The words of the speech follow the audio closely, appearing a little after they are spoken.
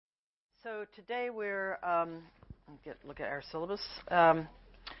So today we're look at our syllabus.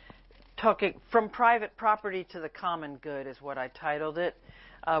 Talking from private property to the common good is what I titled it.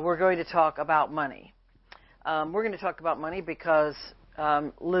 We're going to talk about money. We're going to talk about money because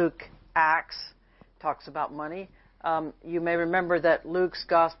Luke Acts talks about money. You may remember that Luke's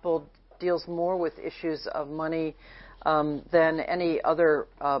gospel deals more with issues of money than any other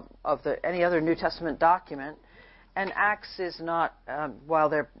New Testament document. And Acts is not, while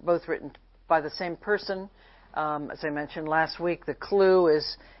they're both written by the same person, as I mentioned last week, the clue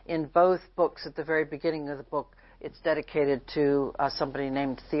is in both books at the very beginning of the book. It's dedicated to somebody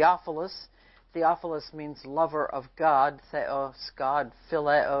named Theophilus. Theophilus means lover of God, theos, God,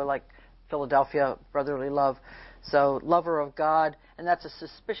 phileo, like Philadelphia, brotherly love. So lover of God, and that's a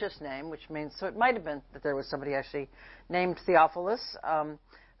suspicious name, which means, so it might have been that there was somebody actually named Theophilus,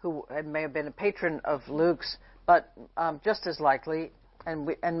 who may have been a patron of Luke's, but just as likely,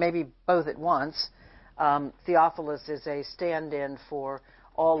 and maybe both at once, Theophilus is a stand-in for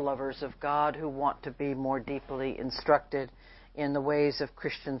all lovers of God who want to be more deeply instructed in the ways of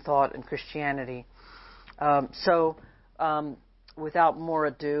Christian thought and Christianity. Without more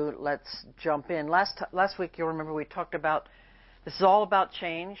ado, let's jump in. Last week, you'll remember we talked about, this is all about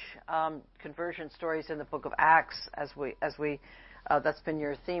change, conversion stories in the book of Acts, as we that's been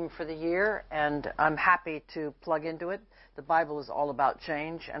your theme for the year, and I'm happy to plug into it. The Bible is all about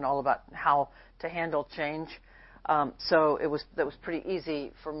change and all about how to handle change. So that was pretty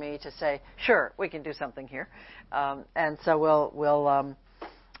easy for me to say, sure, we can do something here. And so we'll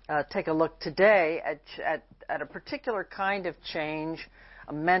take a look today at a particular kind of change,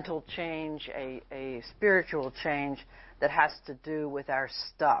 a mental change, a spiritual change that has to do with our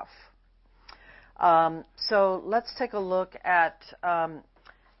stuff. So let's take a look at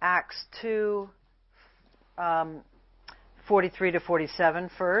Acts 2, 43 to 47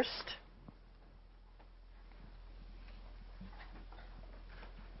 first.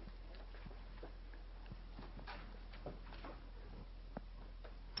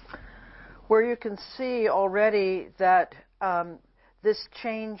 Where you can see already that this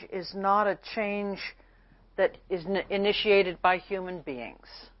change is not a change that is initiated by human beings.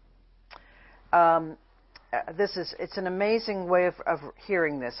 It's an amazing way of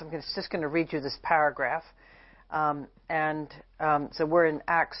hearing this. I'm just going to read you this paragraph. So we're in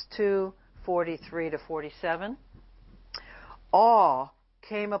Acts 2, 43 to 47. Awe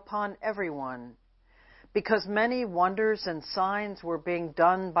came upon everyone, because many wonders and signs were being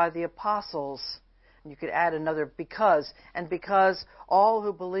done by the apostles. And you could add another because all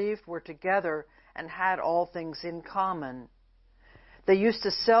who believed were together and had all things in common. They used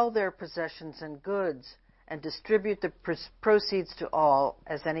to sell their possessions and goods and distribute the proceeds to all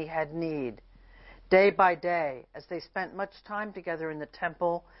as any had need. Day by day, as they spent much time together in the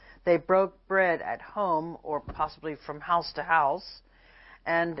temple, they broke bread at home or possibly from house to house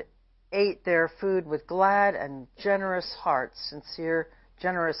and ate their food with glad and generous hearts, sincere,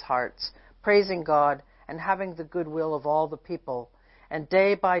 generous hearts, praising God and having the goodwill of all the people. And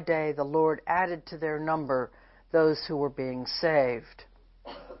day by day the Lord added to their number those who were being saved.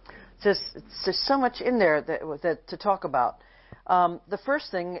 There's so much in there that to talk about. The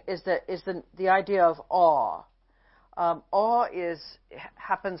first thing is the idea of awe. Awe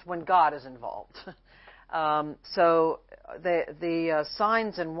happens when God is involved. So the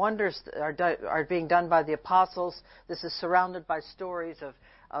signs and wonders are being done by the apostles. This is surrounded by stories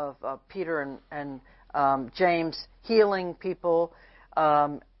of Peter and James healing people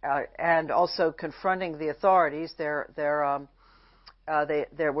and also confronting the authorities. We're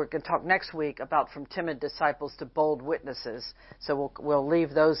going to talk next week about from timid disciples to bold witnesses. So we'll leave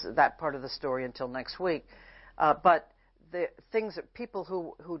that part of the story until next week. But the things that people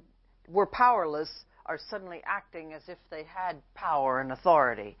who were powerless are suddenly acting as if they had power and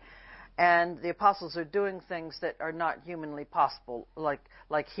authority. And the apostles are doing things that are not humanly possible, like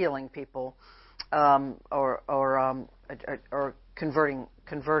healing people, or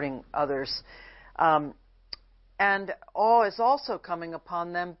converting others. And awe is also coming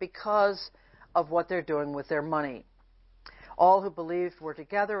upon them because of what they're doing with their money. All who believed were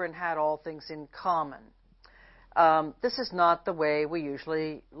together and had all things in common. This is not the way we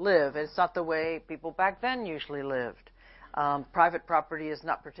usually live. It's not the way people back then usually lived. Private property is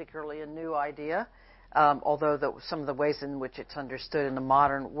not particularly a new idea, although some of the ways in which it's understood in the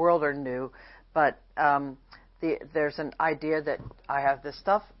modern world are new. But there's an idea that I have this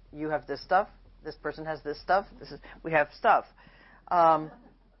stuff, you have this stuff, this person has this stuff, we have stuff.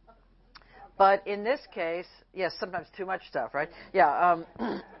 But in this case, yes, sometimes too much stuff, right? Yeah.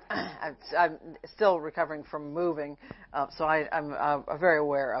 I'm still recovering from moving, so I'm very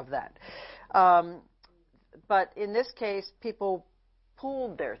aware of that. But in this case, people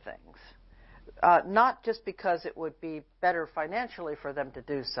pooled their things, not just because it would be better financially for them to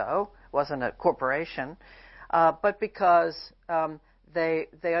do so. It wasn't a corporation, but because they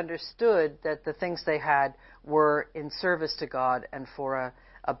understood that the things they had were in service to God and for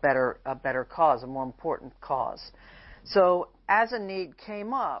a better cause, a more important cause. So as a need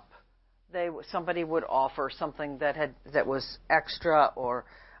came up, somebody would offer something that was extra or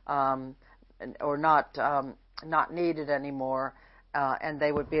not needed anymore, and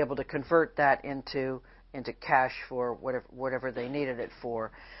they would be able to convert that into cash for whatever they needed it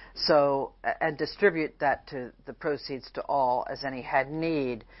for. So, and distribute that to the proceeds to all as any had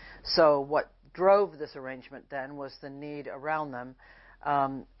need. So what drove this arrangement then was the need around them.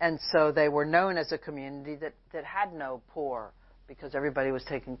 And so they were known as a community that had no poor because everybody was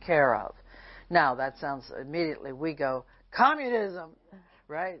taken care of. Now that sounds, immediately we go, communism,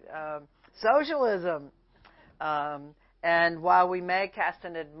 right? Socialism. And while we may cast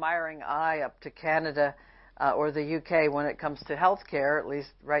an admiring eye up to Canada or the UK when it comes to healthcare, at least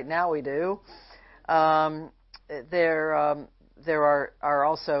right now we do, there are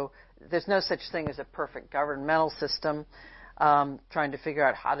also, there's no such thing as a perfect governmental system. Trying to figure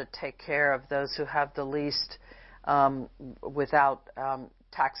out how to take care of those who have the least without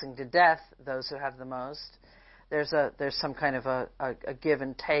taxing to death those who have the most. There's some kind of a give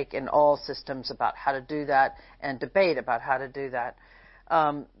and take in all systems about how to do that and debate about how to do that.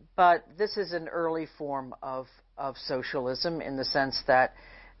 But this is an early form of socialism in the sense that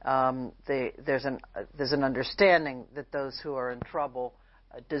there's an understanding that those who are in trouble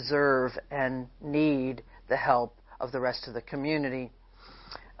deserve and need the help of the rest of the community.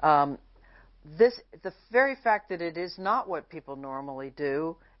 The very fact that it is not what people normally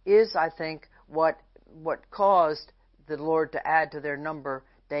do is, I think, what caused the Lord to add to their number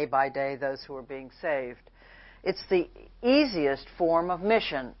day by day those who are being saved. It's the easiest form of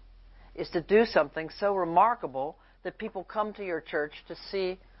mission, is to do something so remarkable that people come to your church to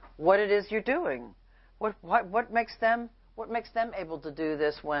see what it is you're doing. What makes them able to do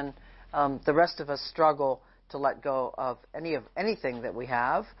this when the rest of us struggle to let go of anything that we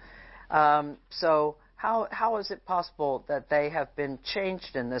have. So how is it possible that they have been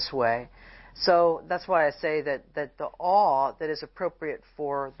changed in this way? So that's why I say that the awe that is appropriate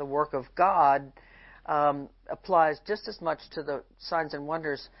for the work of God applies just as much to the signs and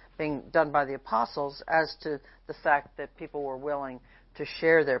wonders being done by the apostles as to the fact that people were willing to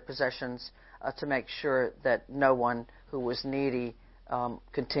share their possessions to make sure that no one who was needy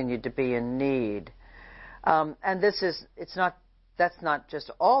continued to be in need. And that's not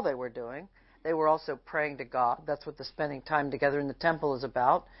just all they were doing. They were also praying to God. That's what the spending time together in the temple is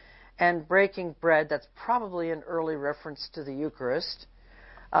about. And breaking bread, that's probably an early reference to the Eucharist.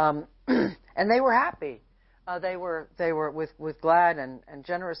 And they were happy. They were with glad and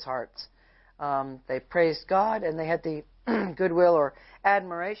generous hearts. They praised God, and they had the goodwill or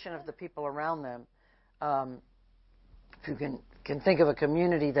admiration of the people around them. If you can think of a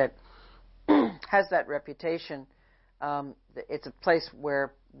community that has that reputation, it's a place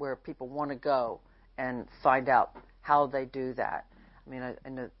where people want to go and find out how they do that. I mean, I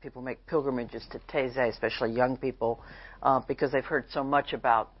know people make pilgrimages to Taizé, especially young people, because they've heard so much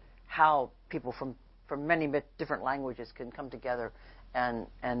about how people from many different languages can come together and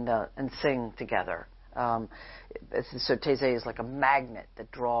sing together. So Taizé is like a magnet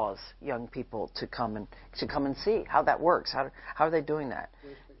that draws young people to come and see how that works. How are they doing that?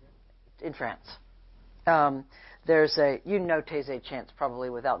 In France. There's Taizé chants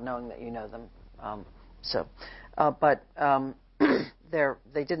probably without knowing that you know them.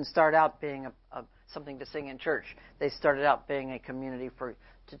 They didn't start out being something to sing in church. They started out being a community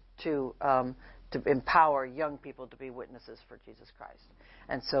to empower young people to be witnesses for Jesus Christ.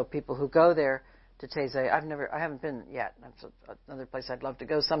 And so people who go there to Taizé, I haven't been yet. That's another place I'd love to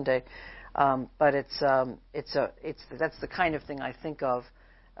go someday. But that's the kind of thing I think of.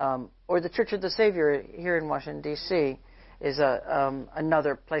 Or the Church of the Savior here in Washington D.C. is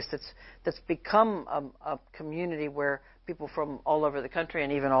another place that's become a community where people from all over the country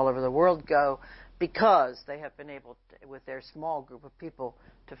and even all over the world go because they have been able to, with their small group of people,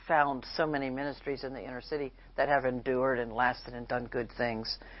 to found so many ministries in the inner city that have endured and lasted and done good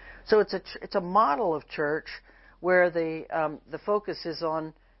things. So it's a model of church where the focus is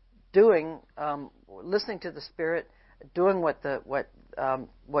on doing, listening to the Spirit, doing what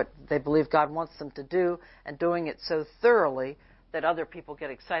they believe God wants them to do, and doing it so thoroughly that other people get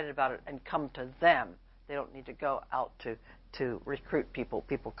excited about it and come to them. They don't need to go out to recruit people.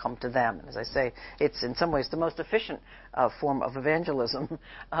 People come to them. And as I say, it's in some ways the most efficient form of evangelism,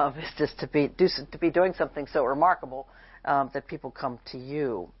 is just to be doing something so remarkable that people come to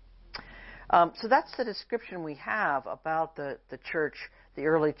you. So that's the description we have about the church, the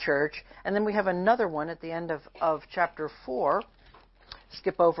early church. And then we have another one at the end of chapter 4.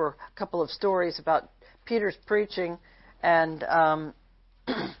 Skip over a couple of stories about Peter's preaching and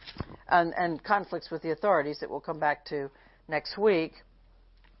and conflicts with the authorities that we'll come back to next week,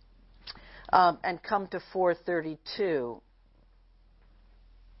 and come to 4:32.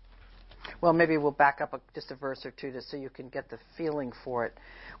 Well, maybe we'll back up just a verse or two just so you can get the feeling for it.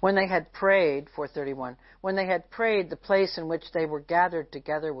 When they had prayed, 4:31, when they had prayed, the place in which they were gathered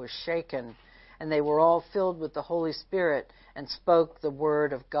together was shaken, and they were all filled with the Holy Spirit and spoke the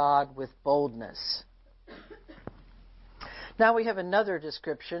word of God with boldness. Now we have another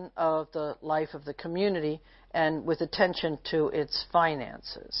description of the life of the community and with attention to its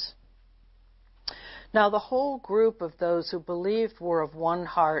finances. Now the whole group of those who believed were of one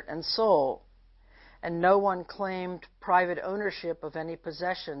heart and soul, and no one claimed private ownership of any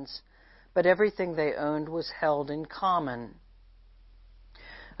possessions, but everything they owned was held in common.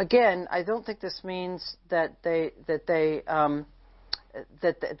 Again, I don't think this means that that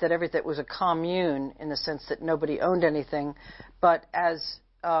was a commune in the sense that nobody owned anything, but as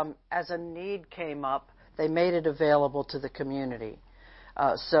a need came up, they made it available to the community.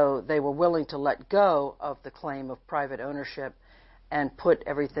 So they were willing to let go of the claim of private ownership and put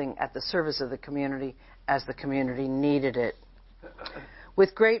everything at the service of the community as the community needed it.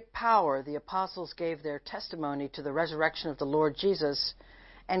 With great power, the apostles gave their testimony to the resurrection of the Lord Jesus,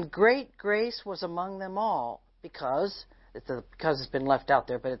 and great grace was among them all, because it's been left out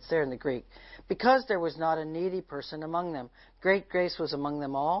there, but it's there in the Greek. Because there was not a needy person among them. Great grace was among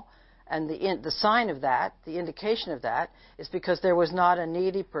them all. And the sign of that, the indication of that, is because there was not a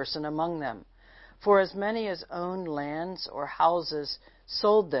needy person among them. For as many as owned lands or houses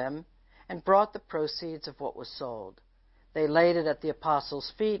sold them and brought the proceeds of what was sold. They laid it at the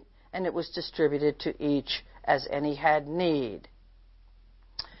apostles' feet, and it was distributed to each as any had need.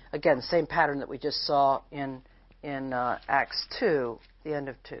 Again, the same pattern that we just saw in Acts 2, the end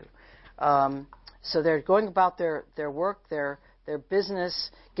of 2. So they're going about their work, their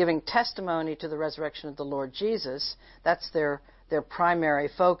business, giving testimony to the resurrection of the Lord Jesus. That's their primary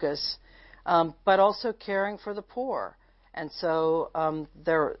focus, but also caring for the poor. And so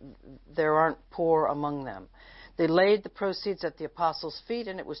there aren't poor among them. They laid the proceeds at the apostles' feet,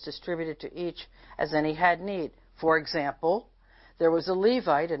 and it was distributed to each as any had need. For example, there was a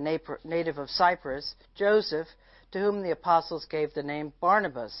Levite, a native of Cyprus, Joseph, to whom the apostles gave the name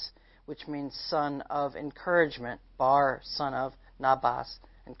Barnabas, which means son of encouragement. Bar, son of, Nabas,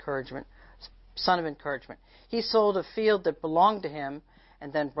 encouragement, son of encouragement. He sold a field that belonged to him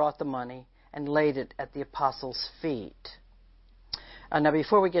and then brought the money and laid it at the apostles' feet. Now,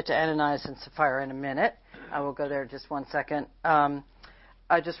 before we get to Ananias and Sapphira in a minute, I will go there just one second.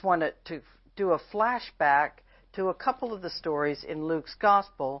 I just wanted to do a flashback to a couple of the stories in Luke's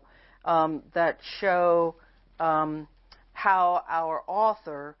Gospel that show how our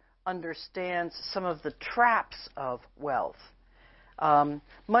author understands some of the traps of wealth.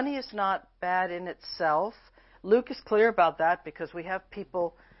 Money is not bad in itself. Luke is clear about that because we have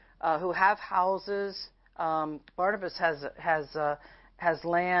people who have houses. Barnabas has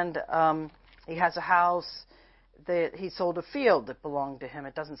land. He has a house. He sold a field that belonged to him.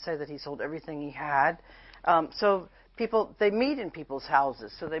 It doesn't say that he sold everything he had. So people, they meet in people's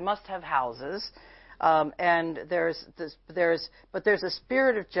houses, so they must have houses. And there's a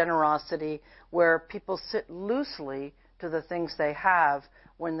spirit of generosity where people sit loosely to the things they have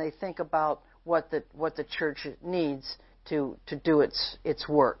when they think about what the church needs to do its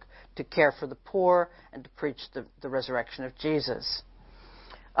work, to care for the poor and to preach the resurrection of Jesus.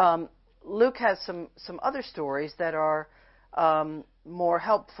 Luke has some other stories that are more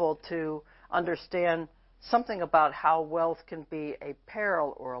helpful to understand something about how wealth can be a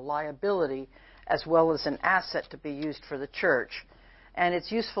peril or a liability as well as an asset to be used for the church. And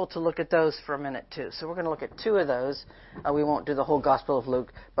it's useful to look at those for a minute, too. So we're going to look at two of those. We won't do the whole Gospel of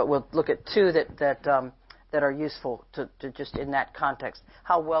Luke, but we'll look at two that are useful to just in that context,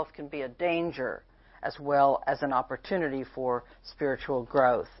 how wealth can be a danger as well as an opportunity for spiritual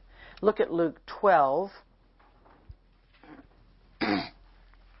growth. Look at Luke 12.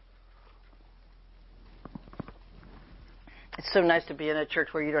 It's so nice to be in a church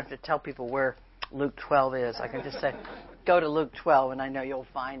where you don't have to tell people where Luke 12 is. I can just say, go to Luke 12, and I know you'll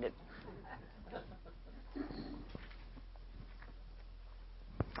find it.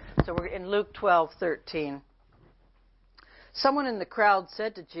 So we're in Luke 12:13. Someone in the crowd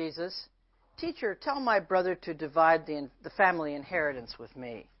said to Jesus, "Teacher, tell my brother to divide the family inheritance with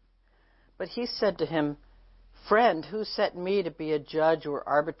me." But he said to him, "Friend, who set me to be a judge or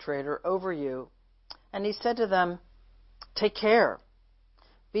arbitrator over you?" And he said to them, "Take care.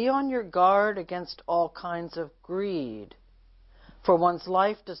 Be on your guard against all kinds of greed, for one's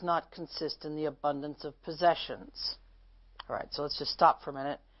life does not consist in the abundance of possessions." All right, so let's just stop for a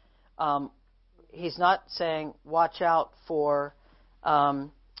minute. He's not saying watch out for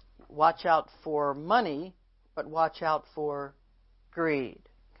money, but watch out for greed.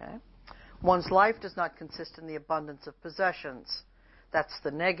 Okay, one's life does not consist in the abundance of possessions. That's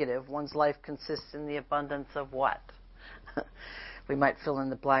the negative. One's life consists in the abundance of what? We might fill in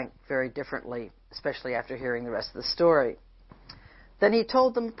the blank very differently, especially after hearing the rest of the story. Then he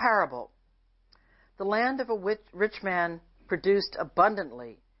told them a parable. The land of a rich man produced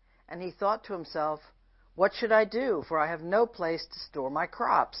abundantly, and he thought to himself, "What should I do? For I have no place to store my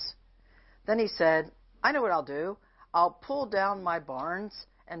crops." Then he said, "I know what I'll do. I'll pull down my barns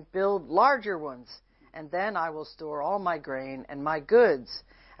and build larger ones, and then I will store all my grain and my goods.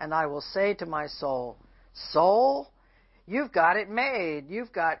 And I will say to my soul, 'Soul, you've got it made.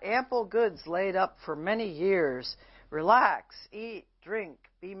 You've got ample goods laid up for many years. Relax, eat, drink,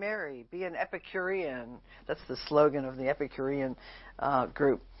 be merry, be an Epicurean.'" That's the slogan of the Epicurean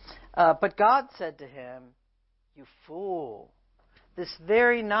group. But God said to him, "You fool, this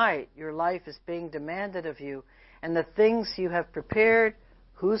very night your life is being demanded of you, and the things you have prepared,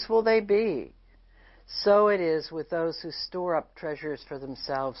 whose will they be? So it is with those who store up treasures for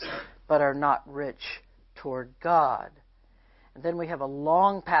themselves, but are not rich toward God." And then we have a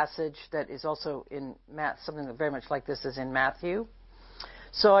long passage that is also in something that very much like this is in Matthew.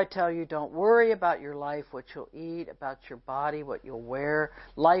 "So I tell you, don't worry about your life, what you'll eat, about your body, what you'll wear.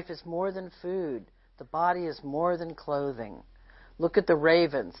 Life is more than food. The body is more than clothing. Look at the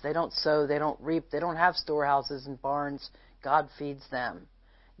ravens. They don't sow, they don't reap, they don't have storehouses and barns. God feeds them.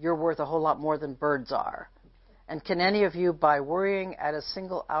 You're worth a whole lot more than birds are. And can any of you, by worrying, add a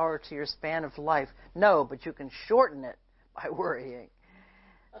single hour to your span of life? No, but you can shorten it by worrying.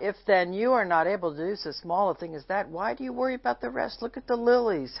 If then you are not able to do so small a thing as that, why do you worry about the rest? Look at the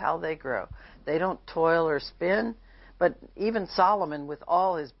lilies, how they grow. They don't toil or spin, but even Solomon, with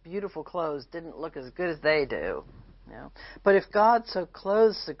all his beautiful clothes, didn't look as good as they do. You know? But if God so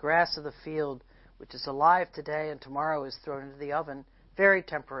clothes the grass of the field, which is alive today and tomorrow is thrown into the oven, very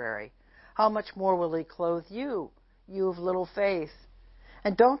temporary, how much more will he clothe you, you of little faith?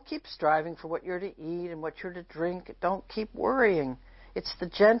 And don't keep striving for what you're to eat and what you're to drink. Don't keep worrying. It's the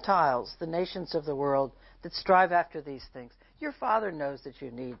Gentiles, the nations of the world, that strive after these things. Your Father knows that you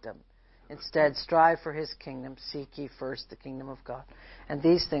need them. Instead, strive for his kingdom. Seek ye first the kingdom of God. And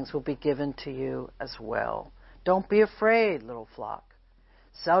these things will be given to you as well. Don't be afraid, little flock.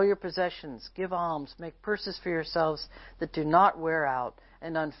 Sell your possessions, give alms, make purses for yourselves that do not wear out,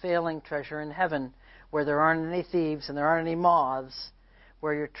 an unfailing treasure in heaven, where there aren't any thieves and there aren't any moths.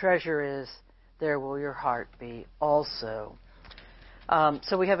 Where your treasure is, there will your heart be also.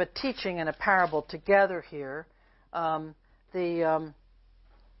 So we have a teaching and a parable together here. The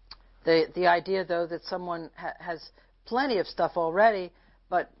idea, though, that someone has plenty of stuff already,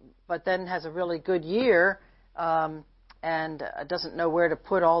 but then has a really good year and doesn't know where to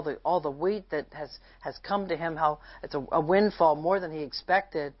put all the wheat that has come to him. How it's a windfall, more than he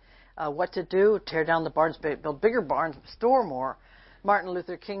expected. What to do? Tear down the barns, build bigger barns, store more. Martin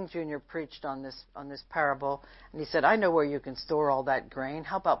Luther King Jr. preached on this parable, and he said, "I know where you can store all that grain.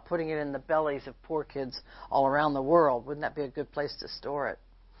 How about putting it in the bellies of poor kids all around the world? Wouldn't that be a good place to store it?"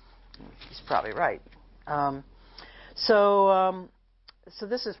 He's probably right. So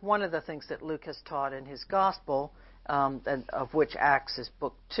this is one of the things that Luke has taught in his gospel, and of which Acts is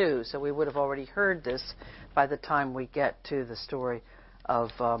book 2. So we would have already heard this by the time we get to the story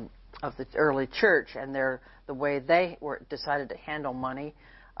of the early church and the way they decided to handle money,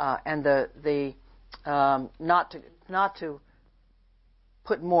 and the not to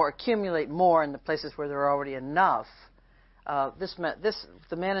accumulate more in the places where there are already enough.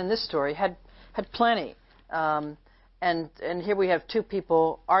 The man in this story had plenty, and here we have two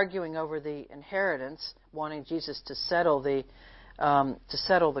people arguing over the inheritance, wanting Jesus to settle the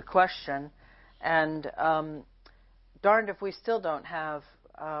question, and darned if we still don't have.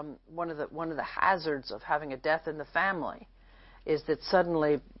 One of the hazards of having a death in the family is that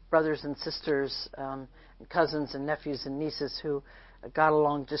suddenly brothers and sisters, and cousins and nephews and nieces who got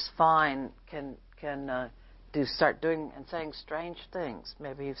along just fine can start doing and saying strange things.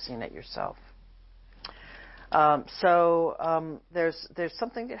 Maybe you've seen it yourself. So there's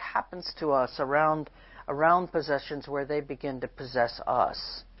something that happens to us around around possessions where they begin to possess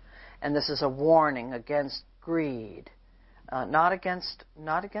us. And this is a warning against greed, not against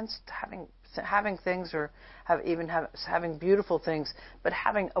having things or having beautiful things, but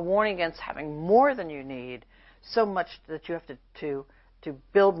having a warning against having more than you need, so much that you have to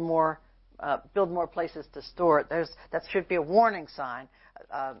build more places to store it. That should be a warning sign,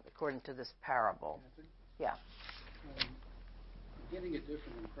 according to this parable. Yeah. Getting a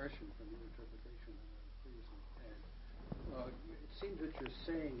different impression from your interpretation than I previously had. It seems that you're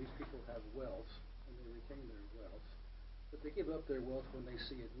saying these people have wealth and they retain their wealth, but they give up their wealth when they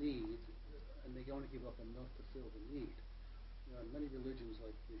see a need, and they only give up enough to fill the need. Many religions,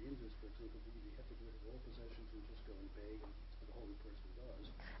 like the Hindus, for example, believe you have to get rid of all possessions and just go and beg, and that's what a holy person does.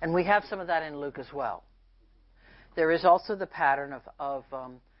 And we have some of that in Luke as well. There is also the pattern of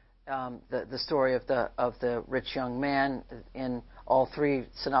the story of the rich young man in all three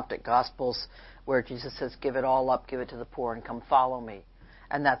synoptic gospels, where Jesus says, "Give it all up, give it to the poor, and come follow me."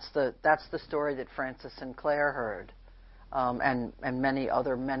 And that's the story that Francis Sinclair heard, and many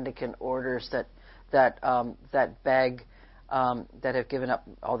other mendicant orders that beg, that have given up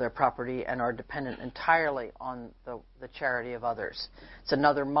all their property and are dependent entirely on the charity of others. It's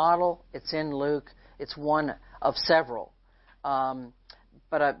another model. It's in Luke. It's one of several.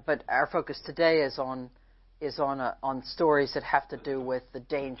 But our focus today is on stories that have to do with the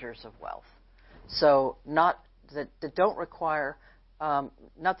dangers of wealth. So not that don't require,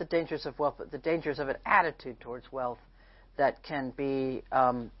 not the dangers of wealth, but the dangers of an attitude towards wealth that can be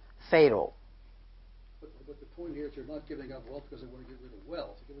fatal. But the point here is you're not giving up wealth because they want to get rid of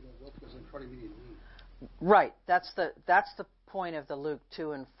wealth. You're giving up wealth because they're trying to meet a need. Right. That's the point of the Luke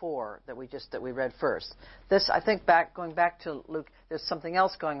 2 and 4 that we read first. This, I think, going back to Luke, there's something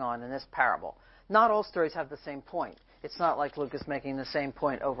else going on in this parable. Not all stories have the same point. It's not like Luke is making the same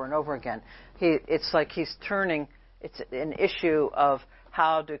point over and over again. It's like he's turning. It's an issue of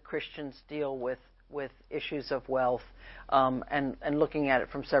how do Christians deal with issues of wealth, and looking at it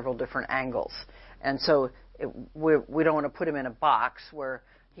from several different angles. And so we don't want to put him in a box where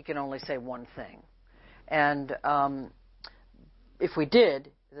he can only say one thing. And if we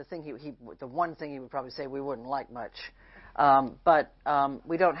did, the one thing he would probably say we wouldn't like much. But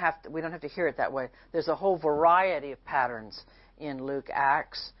we don't have to hear it that way. There's a whole variety of patterns in Luke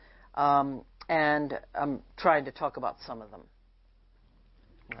Acts, and I'm trying to talk about some of them.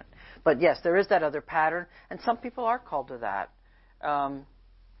 But yes, there is that other pattern, and some people are called to that.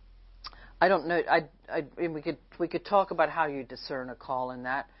 I don't know. We could talk about how you discern a call in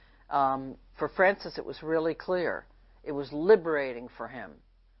that. For Francis, it was really clear. It was liberating for him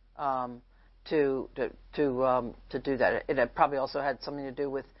to do that. It probably also had something to do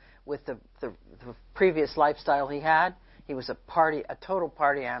with the previous lifestyle he had. He was a total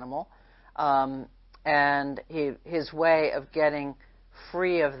party animal, and his way of getting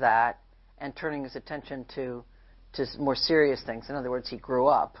free of that and turning his attention to more serious things. In other words, he grew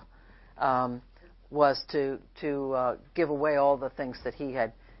up. Was to give away all the things that he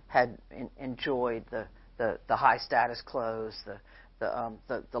had enjoyed, the high status clothes,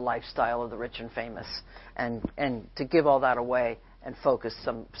 the lifestyle of the rich and famous, and to give all that away and focus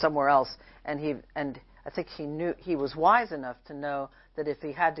somewhere else. And I think he was wise enough to know that if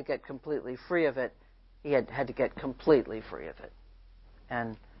he had to get completely free of it, he had to get completely free of it.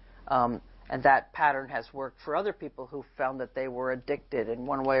 And that pattern has worked for other people who found that they were addicted in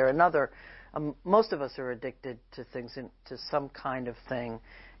one way or another. Most of us are addicted to things, to some kind of thing.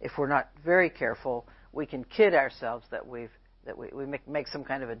 If we're not very careful, we can kid ourselves that we make some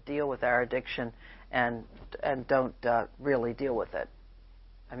kind of a deal with our addiction and don't really deal with it.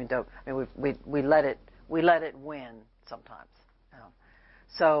 We let it win sometimes.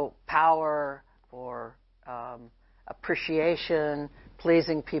 So power or appreciation,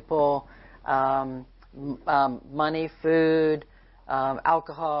 pleasing people, money, food,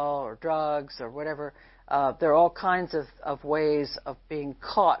 alcohol or drugs or whatever. There are all kinds of ways of being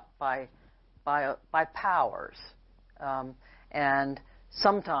caught by powers, and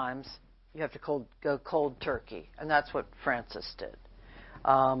sometimes you have to go cold turkey, and that's what Francis did.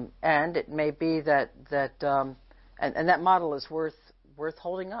 And it may be that and that model is worth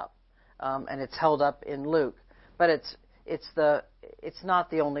holding up, and it's held up in Luke, but it's not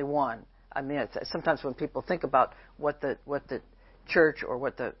the only one. I mean, sometimes when people think about what the church or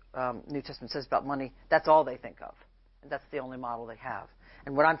what the New Testament says about money, that's all they think of, and that's the only model they have.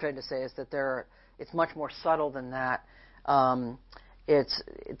 And what I'm trying to say is that it's much more subtle than that. It's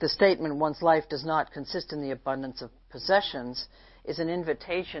the statement, "One's life does not consist in the abundance of possessions," is an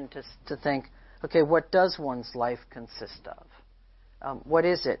invitation to think, okay, what does one's life consist of? What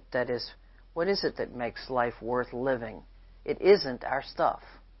is it that is What is it that makes life worth living? It isn't our stuff.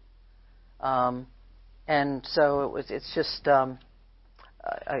 And so it's just a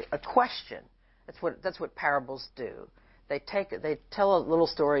question. That's what parables do. They tell a little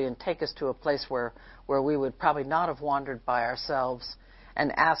story and take us to a place where we would probably not have wandered by ourselves,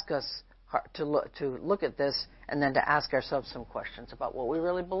 and ask us to look at this, and then to ask ourselves some questions about what we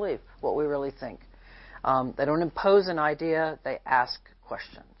really believe, what we really think. They don't impose an idea; they ask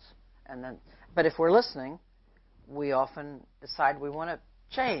questions. But if we're listening, we often decide we want to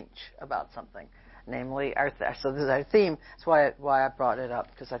change about something. Namely, so this is our theme. That's why I brought it up,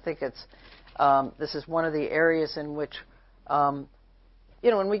 because I think this is one of the areas in which,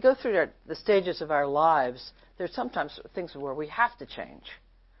 when we go through the stages of our lives, there's sometimes things where we have to change.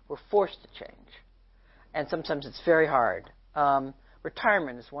 We're forced to change, and sometimes it's very hard.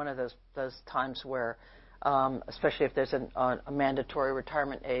 Retirement is one of those times where, especially if there's a mandatory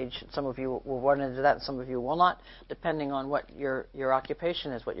retirement age, some of you will run into that, and some of you will not, depending on what your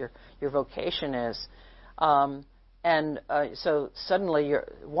occupation is, what your vocation is. So suddenly,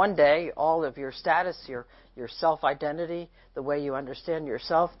 one day, all of your status, your self-identity, the way you understand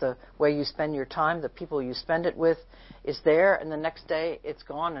yourself, the way you spend your time, the people you spend it with, is there, and the next day it's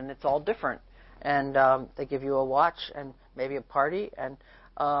gone, and it's all different. And they give you a watch and maybe a party, and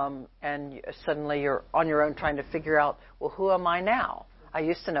suddenly you're on your own trying to figure out, well, who am I now? I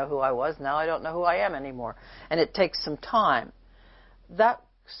used to know who I was. Now I don't know who I am anymore. And it takes some time. The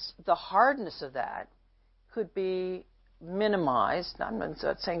hardness of that could be minimized. I'm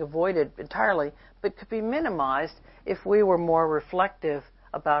not saying avoided entirely, but could be minimized if we were more reflective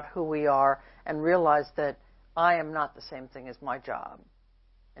about who we are and realized that I am not the same thing as my job.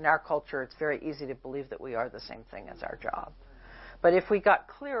 In our culture, it's very easy to believe that we are the same thing as our job. But if we got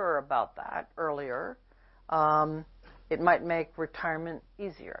clearer about that earlier, it might make retirement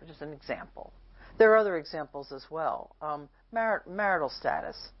easier. Just an example. There are other examples as well. Marital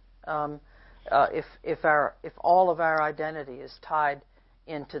status. If all of our identity is tied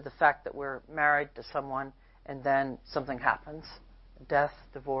into the fact that we're married to someone, and then something happens, death,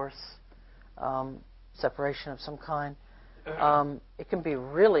 divorce, separation of some kind, it can be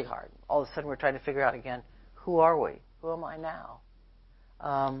really hard. All of a sudden, we're trying to figure out again, who are we? Who am I now?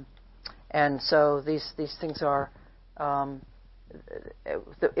 And so these things are,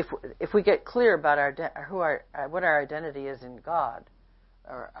 if we get clear about what our identity is in God,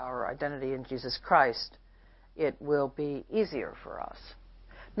 or our identity in Jesus Christ, it will be easier for us.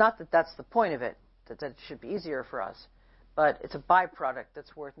 Not that that's the point of it, that it should be easier for us, but it's a byproduct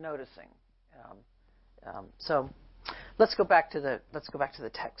that's worth noticing. So let's go back to the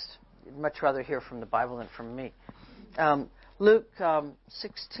text. I'd much rather hear from the Bible than from me. Luke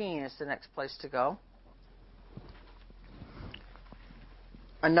 16 is the next place to go.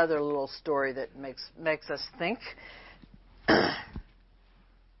 Another little story that makes us think.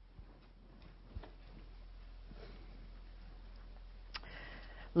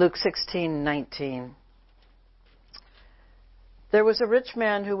 Luke 16:19. There was a rich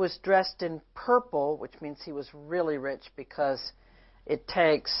man who was dressed in purple, which means he was really rich because it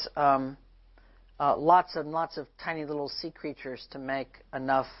takes lots and lots of tiny little sea creatures to make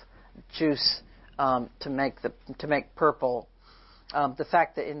enough juice to make purple. The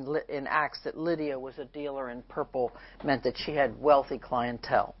fact that in Acts that Lydia was a dealer in purple meant that she had wealthy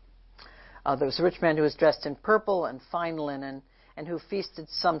clientele. There was a rich man who was dressed in purple and fine linen, and who feasted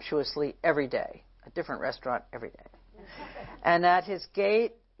sumptuously every day, a different restaurant every day. And at his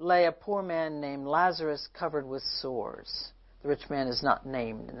gate lay a poor man named Lazarus, covered with sores. The rich man is not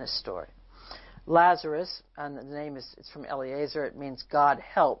named in this story. Lazarus, and the name it's from Eliezer, it means God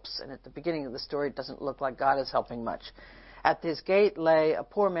helps, and at the beginning of the story it doesn't look like God is helping much. At his gate lay a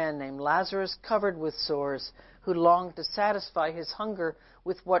poor man named Lazarus, covered with sores, who longed to satisfy his hunger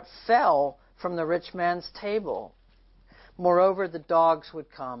with what fell from the rich man's table. Moreover, the dogs would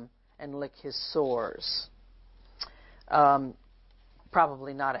come and lick his sores.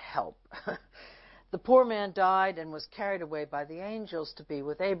 Probably not a help. The poor man died and was carried away by the angels to be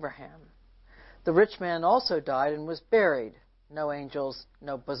with Abraham. The rich man also died and was buried. No angels,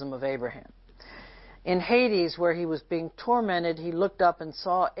 no bosom of Abraham. In Hades, where he was being tormented, he looked up and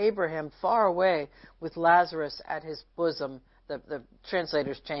saw Abraham far away with Lazarus at his bosom. The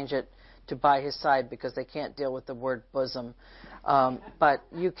translators change it to by his side because they can't deal with the word bosom. But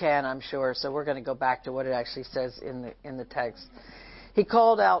you can, I'm sure, so we're going to go back to what it actually says in the text. He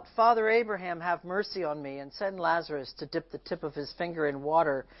called out, "Father Abraham, have mercy on me, and send Lazarus to dip the tip of his finger in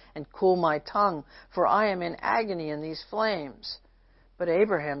water and cool my tongue, for I am in agony in these flames." But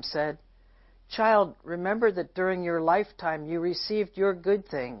Abraham said, "Child, remember that during your lifetime you received your good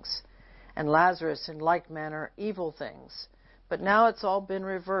things, and Lazarus in like manner evil things. But now it's all been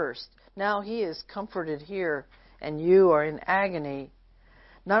reversed. Now he is comforted here, and you are in agony.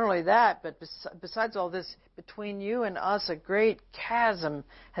 Not only that, but besides all this, between you and us a great chasm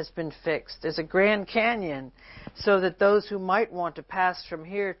has been fixed. There's a Grand Canyon, so that those who might want to pass from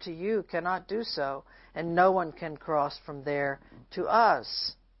here to you cannot do so, and no one can cross from there to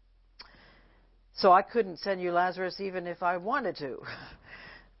us. So I couldn't send you Lazarus even if I wanted to.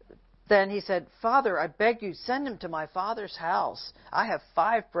 Then he said, Father, I beg you, send him to my father's house. I have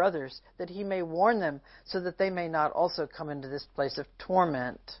 5 brothers, that he may warn them, so that they may not also come into this place of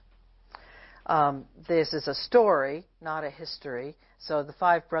torment. This is a story, not a history. So the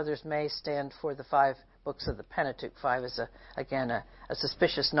 5 brothers may stand for the 5 books of the Pentateuch. 5 is, again, a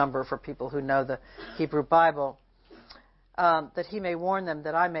suspicious number for people who know the Hebrew Bible. That he may warn them,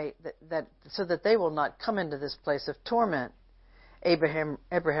 so that they will not come into this place of torment. Abraham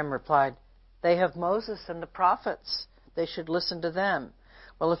replied, they have Moses and the prophets. They should listen to them.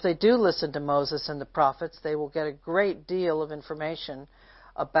 Well, if they do listen to Moses and the prophets, they will get a great deal of information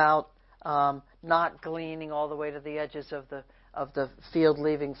about not gleaning all the way to the edges of the field,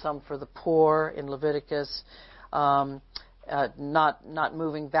 leaving some for the poor in Leviticus, not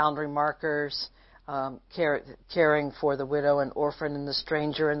moving boundary markers, caring for the widow and orphan and the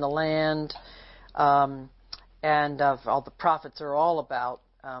stranger in the land. And all the prophets are all about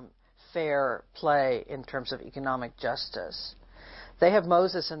fair play in terms of economic justice. They have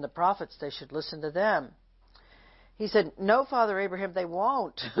Moses and the prophets. They should listen to them. He said, no, Father Abraham, they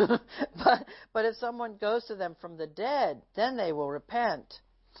won't. but if someone goes to them from the dead, then they will repent.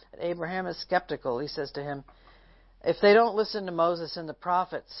 And Abraham is skeptical. He says to him, if they don't listen to Moses and the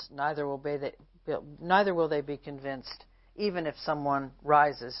prophets, neither will they be convinced, even if someone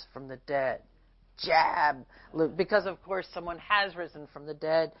rises from the dead. Jab, because of course someone has risen from the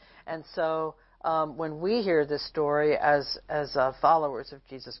dead, and so when we hear this story as followers of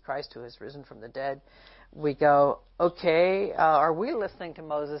Jesus Christ who has risen from the dead, we go, okay, are we listening to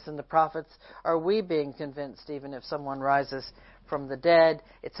Moses and the prophets? Are we being convinced even if someone rises from the dead?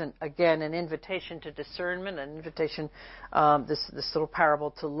 It's again an invitation to discernment, an invitation, this little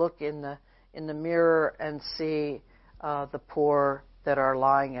parable, to look in the mirror and see the poor that are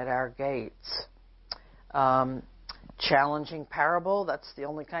lying at our gates. Challenging parable. That's the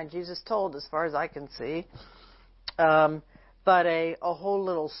only kind Jesus told, as far as I can see. But a whole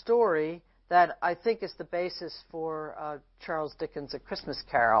little story that I think is the basis for Charles Dickens' A Christmas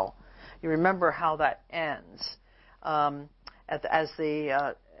Carol. You remember how that ends, as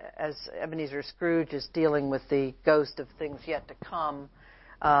Ebenezer Scrooge is dealing with the ghost of things yet to come,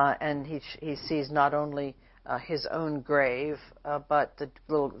 and he sees not only his own grave, but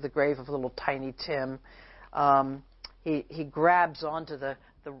the grave of little tiny Tim. He grabs onto the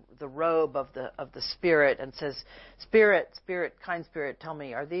robe of the spirit and says, "Spirit, kind spirit, tell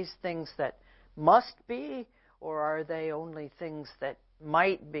me, are these things that must be, or are they only things that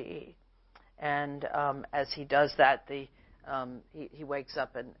might be?" And as he does that, he wakes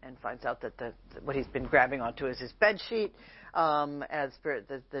up and finds out that what he's been grabbing onto is his bed sheet. As spirit,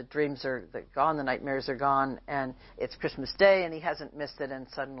 the dreams are gone, the nightmares are gone, and it's Christmas Day, and he hasn't missed it. And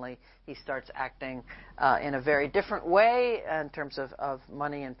suddenly he starts acting in a very different way in terms of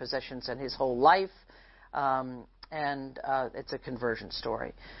money and possessions and his whole life. And it's a conversion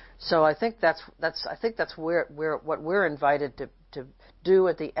story. So I think that's where what we're invited to do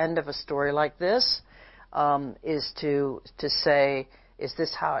at the end of a story like this, is to say, is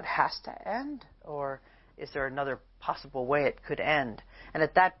this how it has to end, or is there another possible way it could end? And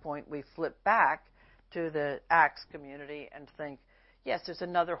at that point, we flip back to the Acts community and think, yes, there's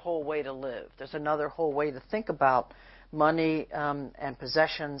another whole way to live. There's another whole way to think about money and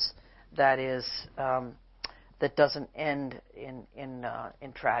possessions that doesn't end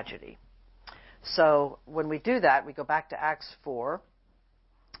in tragedy. So when we do that, we go back to Acts 4.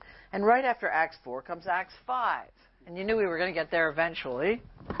 And right after Acts 4 comes Acts 5. And you knew we were going to get there eventually.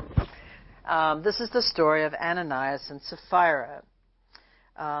 This is the story of Ananias and Sapphira.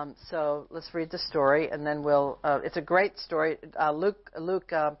 So let's read the story, and then it's a great story.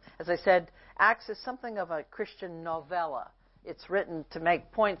 Luke, as I said, Acts is something of a Christian novella. It's written to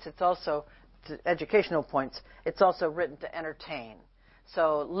make points. It's also educational points. It's also written to entertain.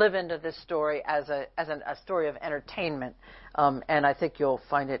 So live into this story as a story of entertainment, and I think you'll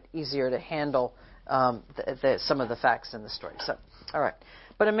find it easier to handle some of the facts in the story. So, all right.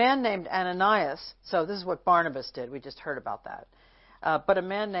 But a man named Ananias, so this is what Barnabas did. We just heard about that. But a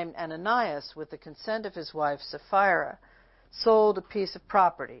man named Ananias, with the consent of his wife Sapphira, sold a piece of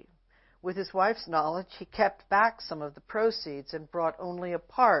property. With his wife's knowledge, he kept back some of the proceeds and brought only a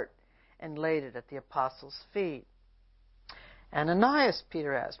part, and laid it at the apostles' feet. Ananias,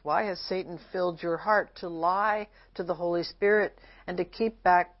 Peter asked, why has Satan filled your heart to lie to the Holy Spirit and to keep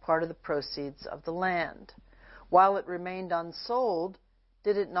back part of the proceeds of the land? While it remained unsold,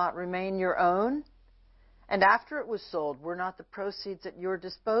 did it not remain your own? And after it was sold, were not the proceeds at your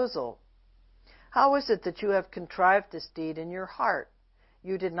disposal? How is it that you have contrived this deed in your heart?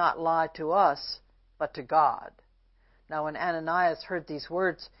 You did not lie to us, but to God. Now when Ananias heard these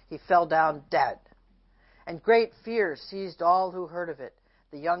words, he fell down dead. And great fear seized all who heard of it.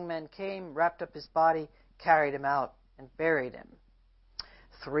 The young men came, wrapped up his body, carried him out, and buried him.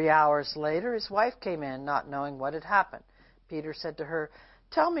 3 hours later, his wife came in, not knowing what had happened. Peter said to her,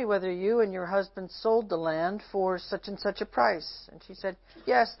 tell me whether you and your husband sold the land for such and such a price. And she said,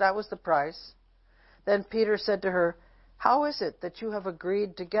 yes, that was the price. Then Peter said to her, how is it that you have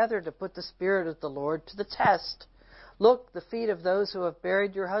agreed together to put the Spirit of the Lord to the test? Look, the feet of those who have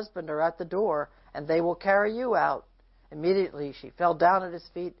buried your husband are at the door, and they will carry you out. Immediately she fell down at his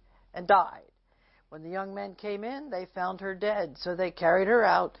feet and died. When the young men came in, they found her dead. So they carried her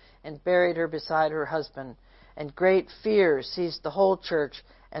out and buried her beside her husband. And great fear seized the whole church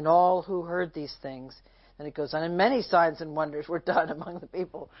and all who heard these things. And it goes on, and many signs and wonders were done among the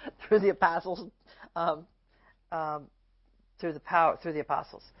people through the apostles. Through the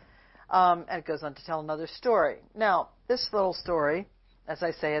apostles. And it goes on to tell another story. Now, this little story, as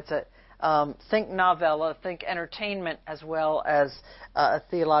I say, it's a think novella, think entertainment as well as a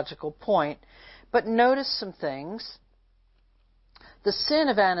theological point. But notice some things. The sin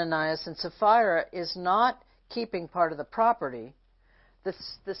of Ananias and Sapphira is not keeping part of the property. The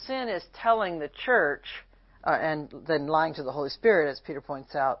sin is telling the church, and then lying to the Holy Spirit, as Peter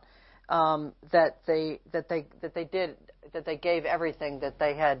points out, that they gave everything that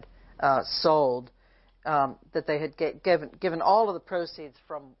they had sold, that they had given all of the proceeds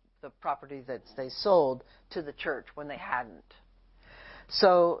from the property that they sold to the church when they hadn't.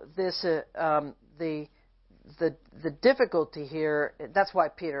 So this the difficulty here. That's why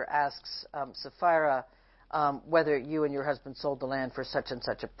Peter asks Sapphira whether you and your husband sold the land for such and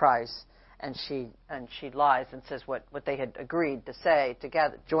such a price. And she lies and says what they had agreed to say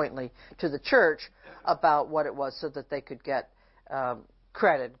together jointly to the church about what it was, so that they could get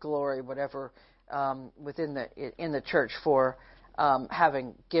credit, glory, whatever in the church for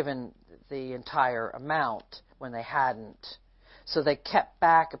having given the entire amount when they hadn't. So they kept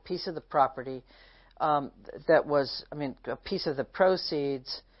back a piece of the property a piece of the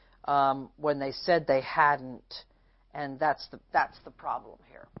proceeds when they said they hadn't, and that's the problem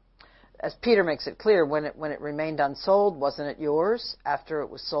here. As Peter makes it clear, when it remained unsold, wasn't it yours? After it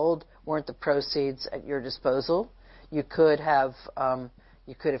was sold, weren't the proceeds at your disposal? You could have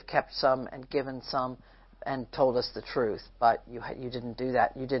kept some and given some and told us the truth, but you didn't do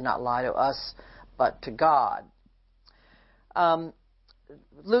that. You did not lie to us, but to God.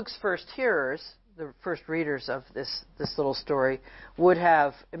 Luke's first hearers, the first readers of this little story, would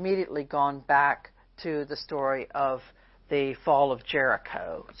have immediately gone back to the story of the fall of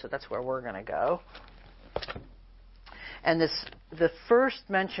Jericho. So that's where we're going to go. And the first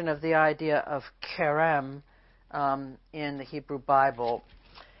mention of the idea of kerem in the Hebrew Bible.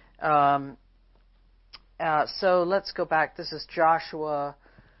 So let's go back. This is Joshua.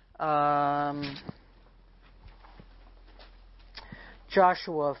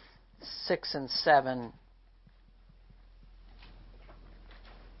 Joshua 6 and 7.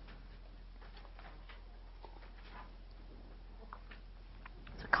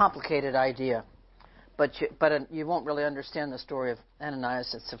 Complicated idea, but you won't really understand the story of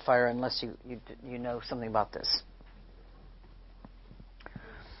Ananias and Sapphira unless you know something about this.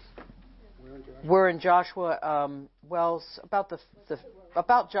 We're in Joshua.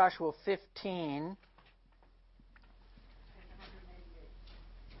 About Joshua 15.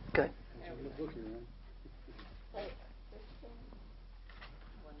 Good.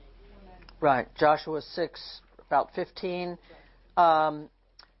 Right, Joshua 6, about 15.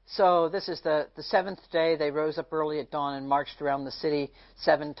 So this is the seventh day. They rose up early at dawn and marched around the city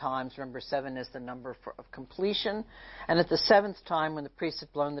 7 times. Remember, 7 is the number of completion. And at the 7th time, when the priests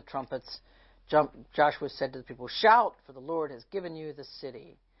had blown the trumpets, Joshua said to the people, "Shout, for the Lord has given you the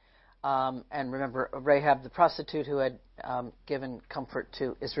city." And remember, Rahab the prostitute, who had given comfort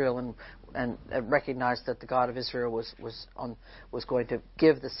to Israel and recognized that the God of Israel was going to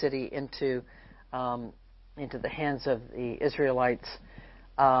give the city into the hands of the Israelites,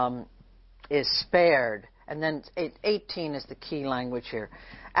 is spared. And then 18 is the key language here.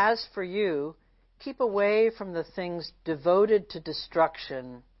 As for you, keep away from the things devoted to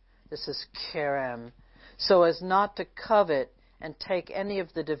destruction. This is kerem, so as not to covet and take any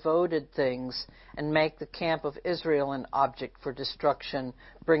of the devoted things and make the camp of Israel an object for destruction,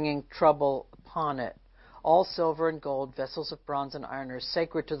 bringing trouble upon it. All silver and gold, vessels of bronze and iron are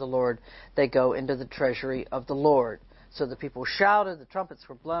sacred to the Lord. They go into the treasury of the Lord. So the people shouted, the trumpets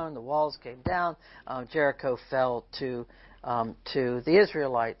were blown, the walls came down, Jericho fell to the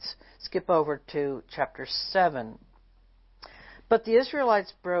Israelites. Skip over to chapter 7. But the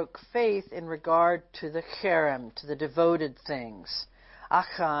Israelites broke faith in regard to the cherem, to the devoted things.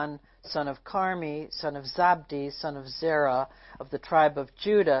 Achan, son of Carmi, son of Zabdi, son of Zerah, of the tribe of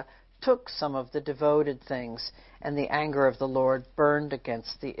Judah, took some of the devoted things, and the anger of the Lord burned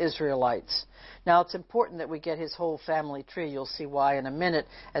against the Israelites. Now, it's important that we get his whole family tree. You'll see why in a minute,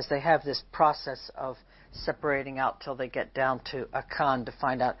 as they have this process of separating out till they get down to Achan to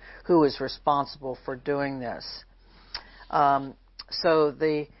find out who is responsible for doing this. So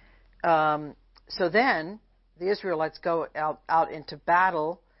then the Israelites go out into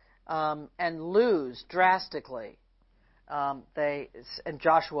battle and lose drastically.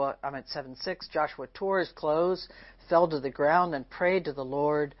 Joshua, I'm at 7:6. Joshua tore his clothes, fell to the ground, and prayed to the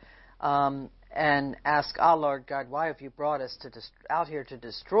Lord and asked, Lord God, why have you brought us out here to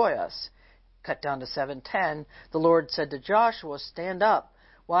destroy us? Cut down to 7:10. The Lord said to Joshua, stand up.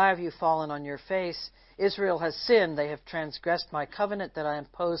 Why have you fallen on your face? Israel has sinned. They have transgressed my covenant that I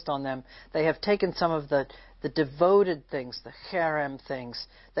imposed on them. They have taken some of the devoted things, the cherem things.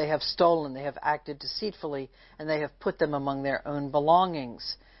 They have stolen. They have acted deceitfully, and they have put them among their own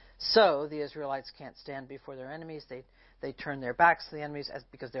belongings. So the Israelites can't stand before their enemies. They turn their backs to the enemies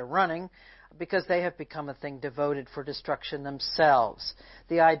because they're running, because they have become a thing devoted for destruction themselves.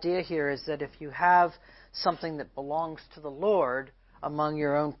 The idea here is that if you have something that belongs to the Lord among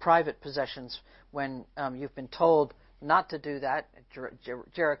your own private possessions, when you've been told not to do that,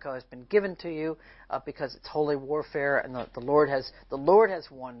 Jericho has been given to you because it's holy warfare, and the Lord has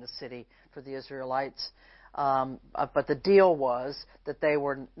won the city for the Israelites. But the deal was that they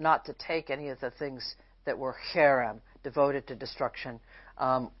were not to take any of the things that were cherem, devoted to destruction,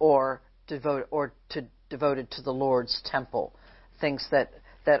 or devoted to the Lord's temple, things that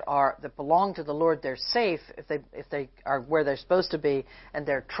belong to the Lord. They're safe if they are where they're supposed to be, and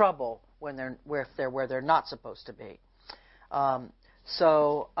they're trouble if they're where they're not supposed to be. I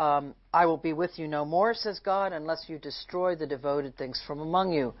will be with you no more, says God, unless you destroy the devoted things from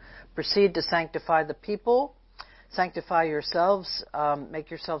among you. Proceed to sanctify the people. Sanctify yourselves. Make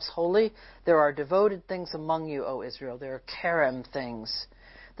yourselves holy. There are devoted things among you, O Israel. There are cherem things.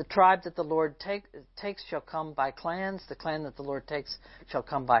 The tribe that the Lord takes shall come by clans. The clan that the Lord takes shall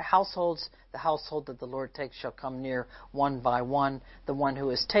come by households. The household that the Lord takes shall come near one by one. The one who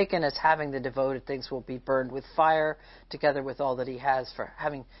is taken as having the devoted things will be burned with fire, together with all that he has for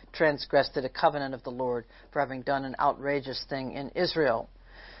having transgressed the covenant of the Lord, for having done an outrageous thing in Israel.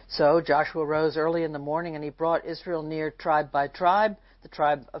 So Joshua rose early in the morning, and he brought Israel near tribe by tribe. The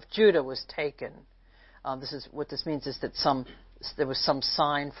tribe of Judah was taken. What this means is that there was some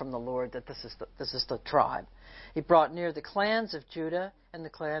sign from the Lord that this is the tribe. He brought near the clans of Judah, and the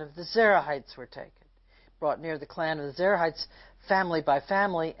clan of the Zerahites were taken. He brought near the clan of the Zerahites family by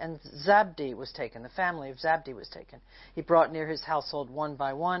family, and Zabdi was taken. The family of Zabdi was taken. He brought near his household one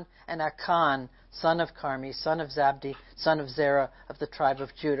by one, and Achan, son of Carmi, son of Zabdi, son of Zerah, of the tribe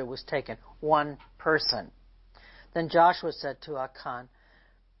of Judah, was taken. One person. Then Joshua said to Achan,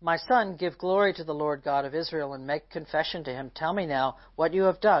 my son, give glory to the Lord God of Israel and make confession to him. Tell me now what you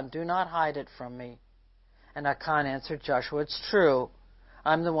have done. Do not hide it from me. And Achan answered Joshua, it's true.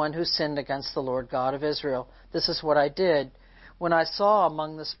 I'm the one who sinned against the Lord God of Israel. This is what I did. When I saw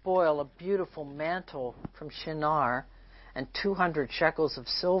among the spoil a beautiful mantle from Shinar and 200 shekels of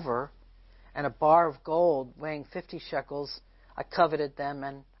silver and a bar of gold weighing 50 shekels, I coveted them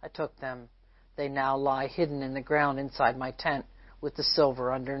and I took them. They now lie hidden in the ground inside my tent, with the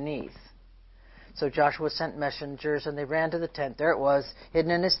silver underneath. So Joshua sent messengers, and they ran to the tent. There it was, hidden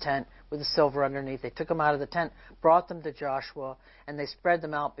in his tent, with the silver underneath. They took them out of the tent, brought them to Joshua, and they spread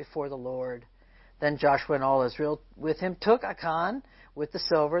them out before the Lord. Then Joshua and all Israel with him took Achan, with the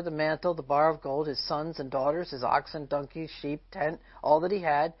silver, the mantle, the bar of gold, his sons and daughters, his oxen, donkeys, sheep, tent, all that he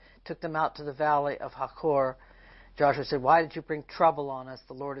had, took them out to the valley of Achor. Joshua said, why did you bring trouble on us?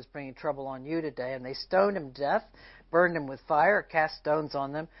 The Lord is bringing trouble on you today. And they stoned him to death, burned him with fire, cast stones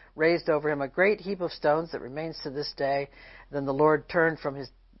on them, raised over him a great heap of stones that remains to this day. Then the Lord turned from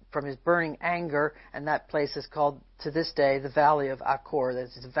his burning anger, and that place is called to this day the Valley of Achor. That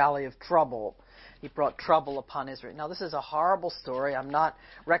is the Valley of Trouble. He brought trouble upon Israel. Now, this is a horrible story. I'm not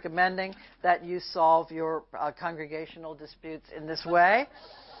recommending that you solve your congregational disputes in this way.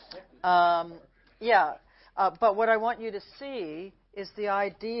 But what I want you to see is the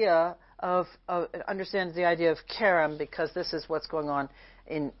idea of understand the idea of kerem, because this is what's going on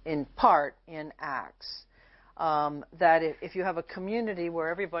in part in Acts. That if you have a community where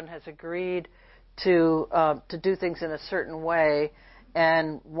everyone has agreed to do things in a certain way,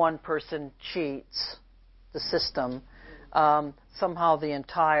 and one person cheats the system, somehow the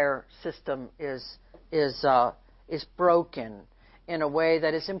entire system is broken in a way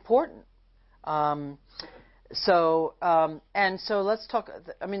that is important. So let's talk.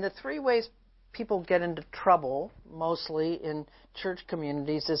 I mean, the three ways people get into trouble, mostly in church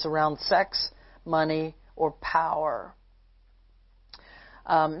communities, is around sex, money, or power.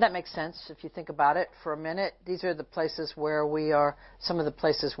 That makes sense if you think about it for a minute. These are the places where we are. Some of the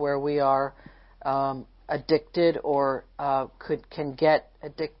places where we are addicted, or can get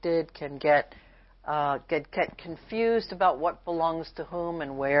addicted, can get confused about what belongs to whom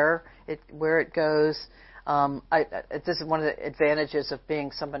and where it goes. This is one of the advantages of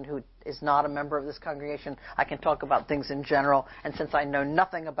being someone who is not a member of this congregation. I can talk about things in general, and since I know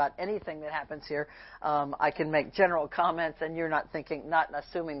nothing about anything that happens here, I can make general comments, and you're not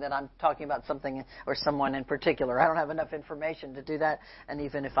assuming that I'm talking about something or someone in particular. I don't have enough information to do that, and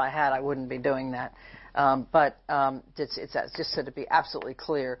even if I had, I wouldn't be doing that. But it's just so to be absolutely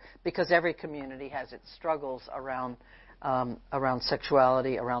clear, because every community has its struggles around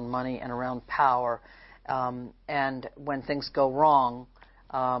sexuality, around money, and around power. And when things go wrong,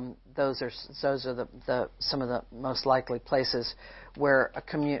 those are some of the most likely places where a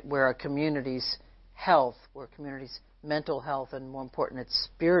community's health, where a community's mental health, and more important, its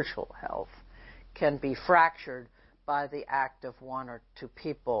spiritual health, can be fractured by the act of one or two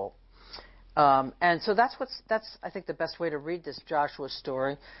people. And so that's I think the best way to read this Joshua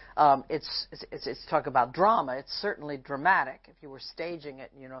story. It's talk about drama. It's certainly dramatic. If you were staging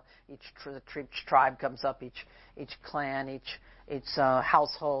it, each tribe comes up, each clan, each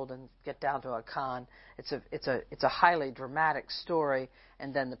household, and get down to a Khan. It's a highly dramatic story.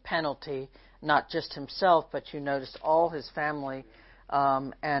 And then the penalty, not just himself, but you notice all his family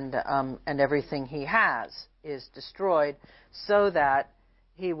and everything he has is destroyed, so that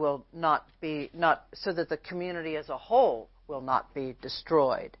he will so that the community as a whole will not be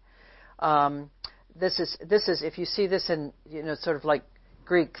destroyed. This is if you see this in sort of like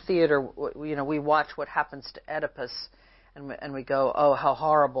Greek theater, we watch what happens to Oedipus, and we go, oh, how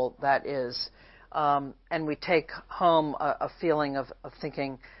horrible that is, and we take home a feeling of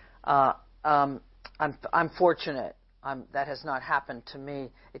thinking, I'm fortunate. That has not happened to me.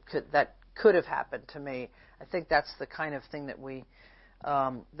 That could have happened to me. I think that's the kind of thing that we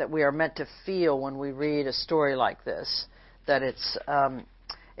are meant to feel when we read a story like this. That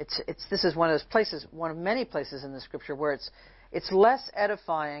this is one of those places, one of many places in the Scripture where it's less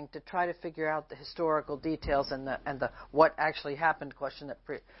edifying to try to figure out the historical details and the what actually happened question that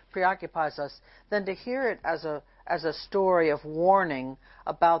preoccupies us, than to hear it as a story of warning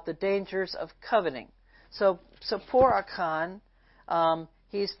about the dangers of coveting. So poor Achan.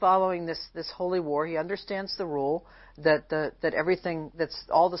 He's following this holy war. He understands the rule that everything, that's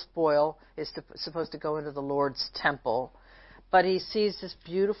all the spoil is supposed to go into the Lord's temple, but he sees this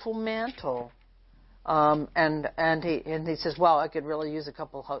beautiful mantle, and he says, "Well, I could really use a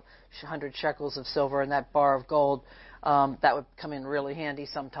couple hundred shekels of silver and that bar of gold. That would come in really handy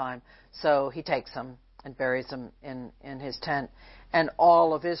sometime." So he takes them and buries them in his tent, and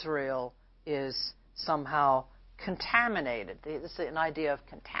all of Israel is somehow contaminated. This is an idea of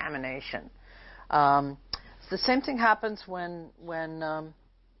contamination. The same thing happens when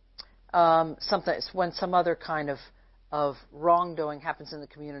some other kind of wrongdoing happens in the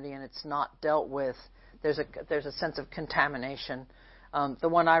community and it's not dealt with. There's a sense of contamination. The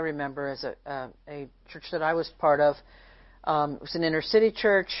one I remember is a church that I was part of. It was an inner city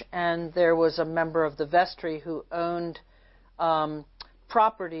church, and there was a member of the vestry who owned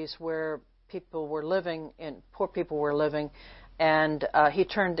properties where poor people were living, and he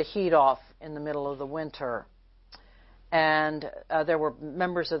turned the heat off in the middle of the winter. And there were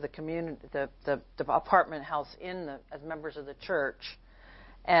members of the community, the apartment house as members of the church,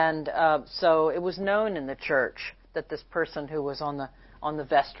 and so it was known in the church that this person who was on the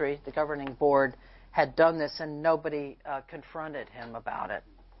vestry, the governing board, had done this, and nobody confronted him about it.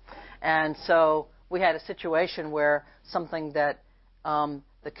 And so we had a situation where something that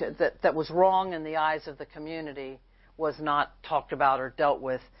was wrong in the eyes of the community was not talked about or dealt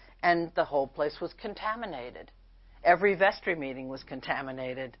with, and the whole place was contaminated. Every vestry meeting was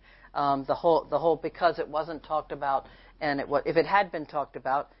contaminated. The whole because it wasn't talked about, and if it had been talked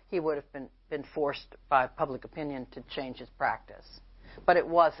about, he would have been forced by public opinion to change his practice. But it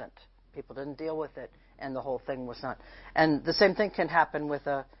wasn't. People didn't deal with it, and the whole thing was not. And the same thing can happen with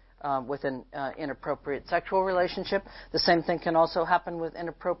an inappropriate sexual relationship. The same thing can also happen with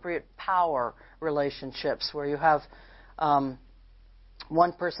inappropriate power relationships, where you have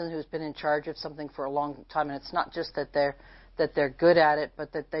one person who's been in charge of something for a long time, and it's not just that they're good at it,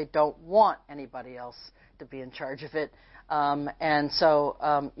 but that they don't want anybody else to be in charge of it. And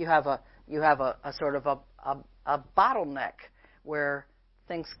so you have a sort of a bottleneck where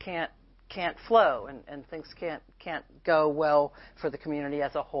things can't flow and things can't go well for the community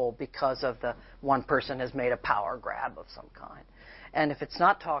as a whole because of the one person has made a power grab of some kind. And if it's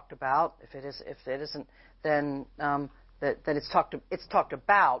not talked about, if it isn't, then that it's talked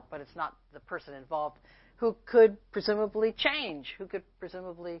about, but it's not the person involved who could presumably change, who could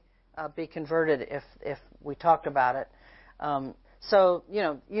presumably be converted if we talked about it. So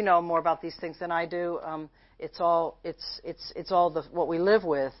you know more about these things than I do. It's all what we live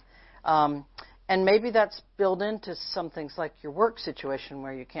with, and maybe that's built into some things like your work situation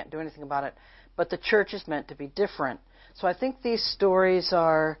where you can't do anything about it. But the church is meant to be different. So I think these stories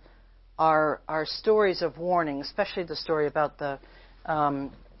are stories of warning, especially the story about the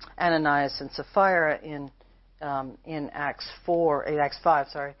Ananias and Sapphira in Acts 5.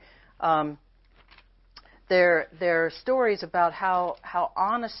 Sorry. They're stories about how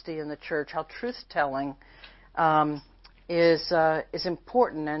honesty in the church, how truth-telling is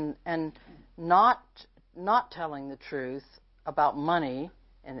important, and not telling the truth about money,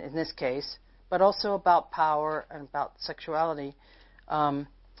 in this case, but also about power and about sexuality, can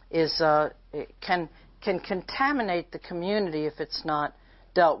contaminate the community if it's not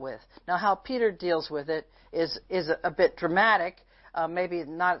dealt with. Now, how Peter deals with it is a bit dramatic. Maybe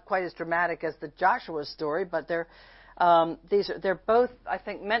not quite as dramatic as the Joshua story, but they're both, I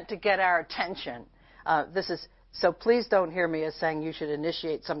think, meant to get our attention. So please don't hear me as saying you should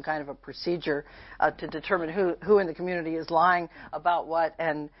initiate some kind of a procedure to determine who in the community is lying about what,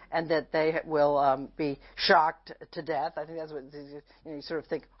 and that they will be shocked to death. I think that's what you sort of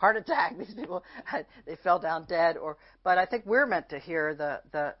think, heart attack. These people they fell down dead, but I think we're meant to hear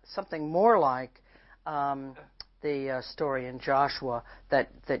the something more like the story in Joshua that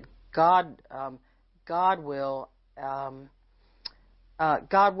God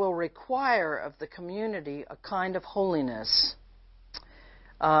will require of the community a kind of holiness.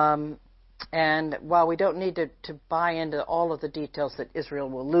 And while we don't need to buy into all of the details that Israel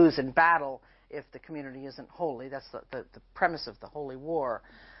will lose in battle if the community isn't holy, that's the premise of the holy war,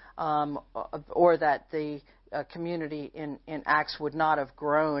 or that the community in Acts would not have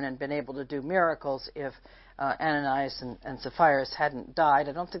grown and been able to do miracles if Ananias and Sapphira hadn't died.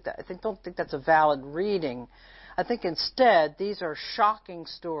 I don't think that's a valid reading. I think instead these are shocking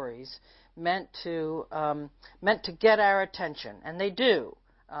stories meant to get our attention, and they do.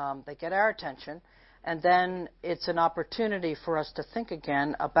 They get our attention, and then it's an opportunity for us to think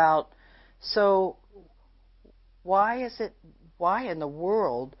again about, so why in the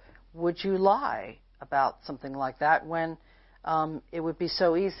world would you lie about something like that when it would be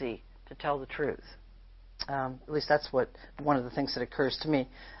so easy to tell the truth? At least that's one of the things that occurs to me.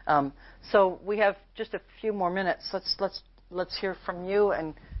 So we have just a few more minutes. Let's hear from you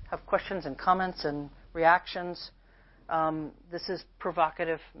and have questions and comments and reactions. This is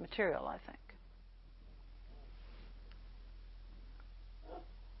provocative material, I think.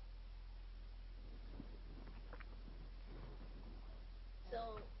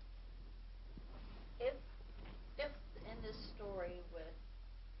 So, if in this story with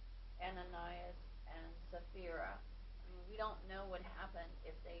Ananias and Sapphira, I mean, we don't know what happened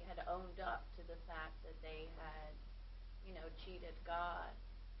if they had owned up to the fact that they had, cheated God.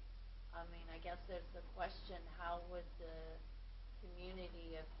 I mean, I guess there's the question, how would the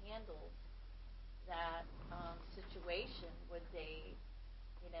community have handled that situation? Would they,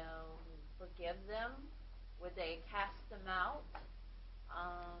 forgive them? Would they cast them out?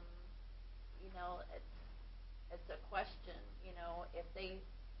 It's a question, if they,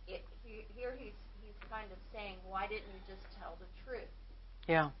 here he's kind of saying, why didn't you just tell the truth?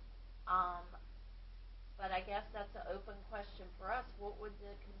 Yeah. But I guess that's an open question for us. What would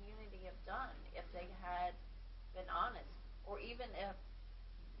the community have done if they had been honest? Or even if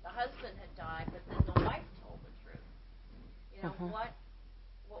the husband had died, but then the wife told the truth?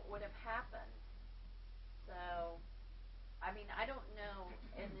 What would have happened? So, I mean, I don't know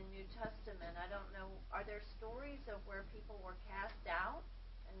in the New Testament, I don't know, are there stories of where people were cast out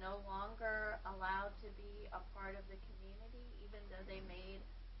and no longer allowed to be a part of the community, even though they made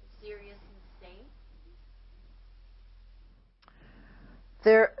a serious mistake?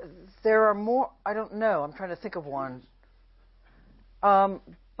 There are more. I don't know. I'm trying to think of one. But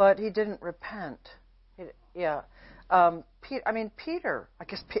but he didn't repent. Yeah. Peter, I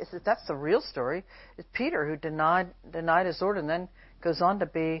guess that's the real story. It's Peter who denied his Lord and then goes on to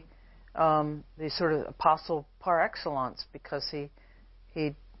be the sort of apostle par excellence, because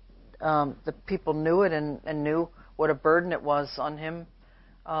the people knew it and knew what a burden it was on him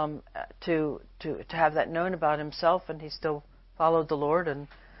to have that known about himself, and he still followed the Lord. And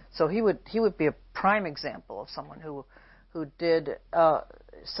so he would be a prime example of someone who did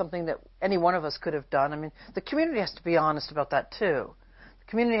something that any one of us could have done. I mean, the community has to be honest about that too. The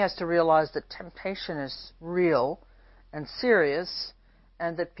community has to realize that temptation is real and serious,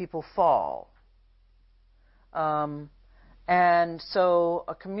 and that people fall. And so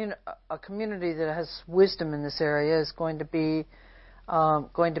a community that has wisdom in this area is going to be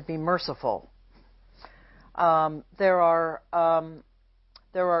merciful. There are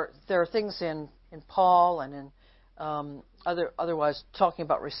things in Paul and in otherwise talking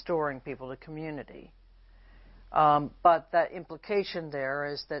about restoring people to community. But that implication there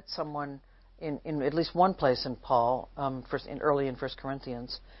is that someone in at least one place in Paul, early in 1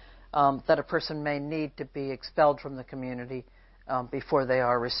 Corinthians, that a person may need to be expelled from the community before they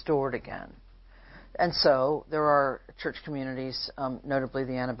are restored again. And so there are church communities, notably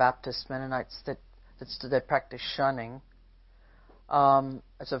the Anabaptist Mennonites, that practice shunning.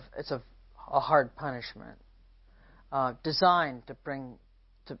 It's a hard punishment designed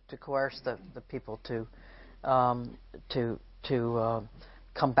to coerce the people to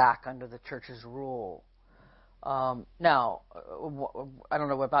come back under the church's rule. Now, I don't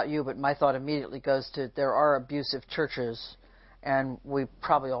know about you, but my thought immediately goes to there are abusive churches, and we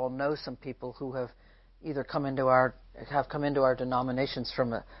probably all know some people who have either come into our denominations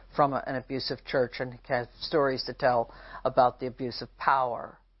from an abusive church and have stories to tell about the abuse of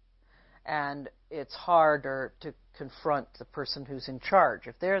power. And it's harder to confront the person who's in charge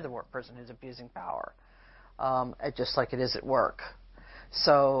if they're the person who's abusing power, just like it is at work.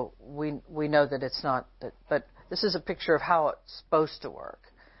 So we know that it's not that, but this is a picture of how it's supposed to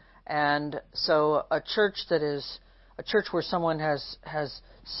work. And so a church where someone has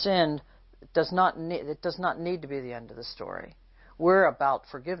sinned does not need to be the end of the story. We're about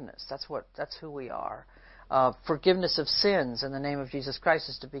forgiveness. That's who we are. Forgiveness of sins in the name of Jesus Christ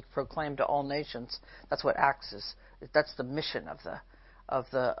is to be proclaimed to all nations. That's what Acts is. That's the mission of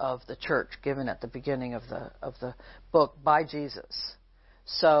the church, given at the beginning of the book by Jesus.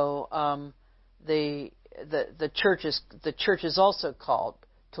 So the church is also called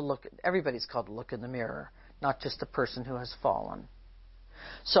to look. Everybody's called to look in the mirror, not just the person who has fallen.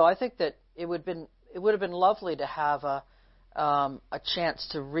 So I think that it would have been lovely to have a chance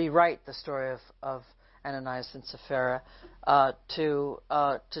to rewrite the story of Ananias and Sapphira to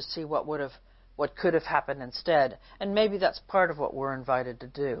see what could have happened instead, and maybe that's part of what we're invited to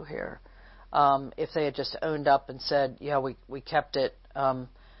do here. If they had just owned up and said, "Yeah, we kept it,"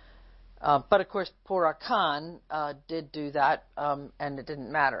 but of course, poor Achan did do that, and it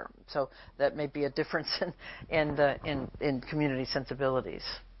didn't matter. So that may be a difference in community sensibilities.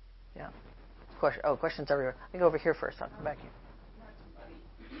 Yeah. Questions everywhere. I can go over here first. I'll come back here.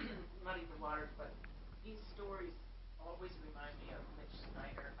 Muddy the waters, but these stories always remind me of Mitch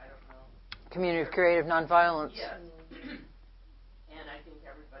Snyder. I don't know. Community of Creative Nonviolence. Yes. And I think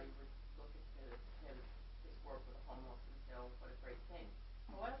everybody would look at his work with the homeless and say, "Oh, what a great thing."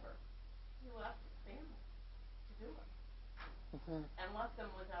 However, he left his family to do it, and left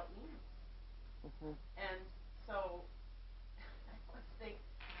them without means. And so I always think,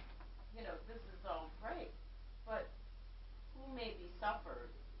 this is all great, but who maybe suffered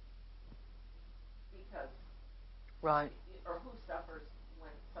because, right, or who suffers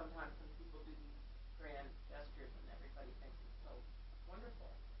sometimes when people do these grand gestures and everybody thinks it's so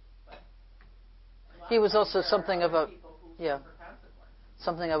wonderful, but he was also something of a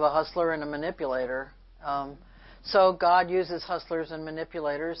hustler and a manipulator. So God uses hustlers and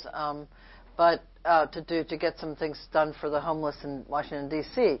manipulators, but to get some things done for the homeless in Washington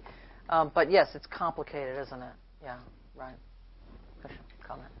D.C. But yes, it's complicated, isn't it? Yeah, right. Question,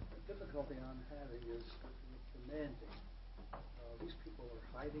 comment. The difficulty I'm having is demanding. These people are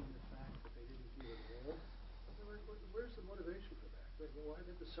hiding the fact that they didn't do it all. Where's the motivation for that? Why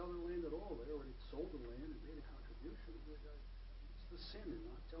did they sell their land at all? They already sold the land and made a contribution. It's the sin in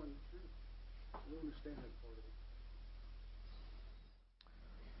not telling the truth. I don't understand that part of it.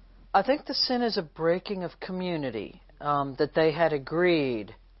 I think the sin is a breaking of community, that they had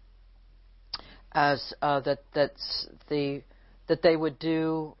agreed as that they would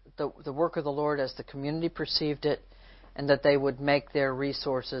do the work of the Lord as the community perceived it, and that they would make their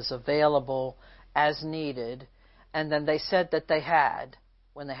resources available as needed. And then they said that they had,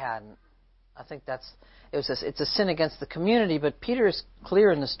 when they hadn't. I think it's a sin against the community, but Peter is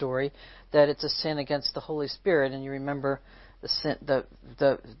clear in the story that it's a sin against the Holy Spirit. And you remember the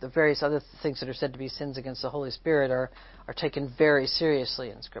various other things that are said to be sins against the Holy Spirit are taken very seriously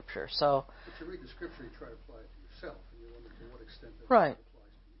in Scripture. So, but you read the Scripture, you try to apply it to yourself, and you wonder to what extent that right. applies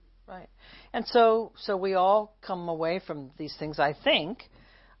to you. Right. And so we all come away from these things, I think,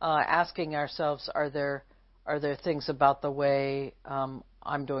 asking ourselves, are there things about the way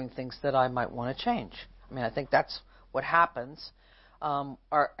I'm doing things that I might want to change? I mean, I think that's what happens.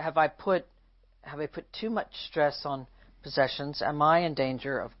 Have I put too much stress on possessions? Am I in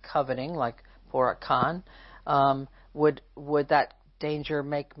danger of coveting, like Borat Khan? Would that danger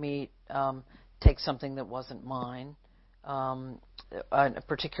make me take something that wasn't mine,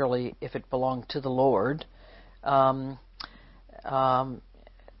 particularly if it belonged to the Lord? The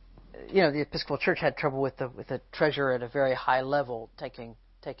Episcopal Church had trouble with the treasurer at a very high level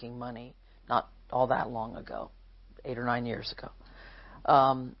taking money not all that long ago, 8 or 9 years ago.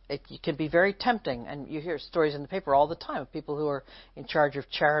 It can be very tempting, and you hear stories in the paper all the time of people who are in charge of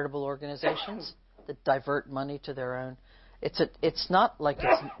charitable organizations that divert money to their own. It's not like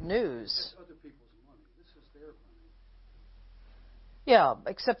it's news. It's other people's money. This is their money. Yeah,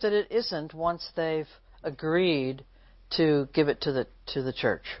 except that it isn't once they've agreed to give it to the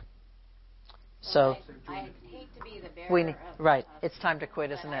church. So I hate to be the bearer right. of It's time to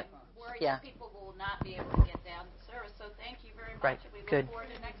quit, isn't it? I'm worried Yeah. people will not be able to get down to service. So thank you very much. Right. And we Good. look forward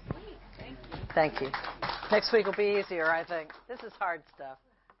to next week. Thank you. Thank you. Next week will be easier, I think. This is hard stuff.